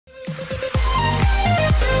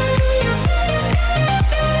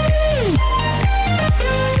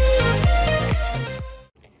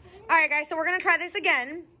this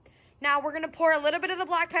again. Now we're gonna pour a little bit of the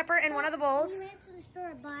black pepper in one of the bowls. We went to the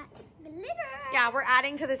store, but glitter. Yeah, we're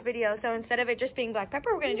adding to this video. So instead of it just being black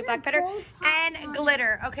pepper, we're gonna do black pepper and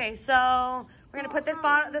glitter. Okay, so we're gonna put this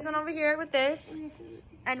one over here with this,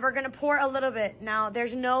 and we're gonna pour a little bit. Now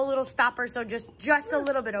there's no little stopper, so just a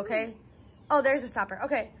little bit, okay? Oh, there's a stopper.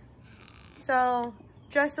 Okay, so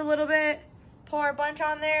just a little bit. Pour a bunch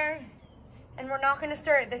on there, and we're not gonna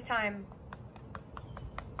stir it this time.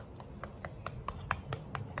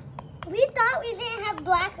 We thought we didn't have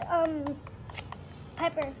black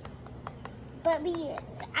pepper, but we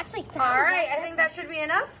actually found. All right, I think that should be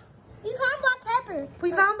enough. We found black pepper.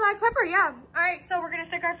 We found black pepper, yeah. All right, so we're gonna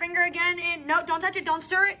stick our finger again in. No, don't touch it, don't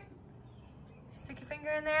stir it. Stick your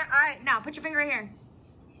finger in there. All right, now put your finger right here.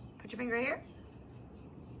 Put your finger right here.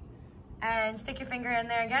 And stick your finger in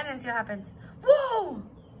there again and see what happens. Whoa!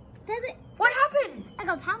 Does it? What happened? I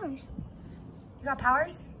got powers. You got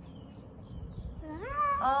powers?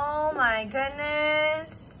 Oh my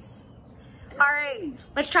goodness. All right,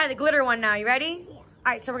 let's try the glitter one now. You ready? Yeah. All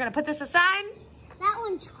right, so we're gonna put this aside. That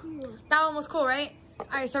one's cool. That one was cool, right? All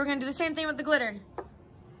right, so we're gonna do the same thing with the glitter.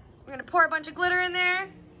 We're gonna pour a bunch of glitter in there.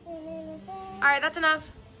 All right, that's enough.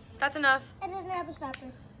 That's enough. It doesn't have a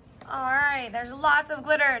stopper. All right, there's lots of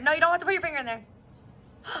glitter. No, you don't have to put your finger in there.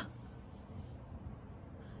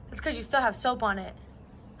 That's because you still have soap on it.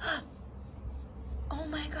 Oh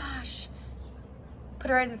my gosh. Put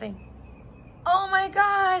it right in the thing. Oh my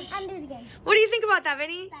gosh. I'm doing it again. What do you think about that,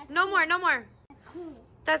 Vinny? That's No cool. more, no more. That's cool.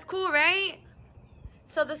 That's cool, right?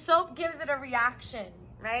 So the soap gives it a reaction,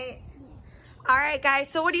 right? Yeah. All right, guys.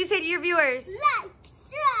 So what do you say to your viewers? Like,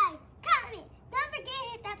 subscribe, comment. Don't forget to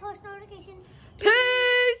hit that post notification.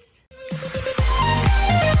 Peace!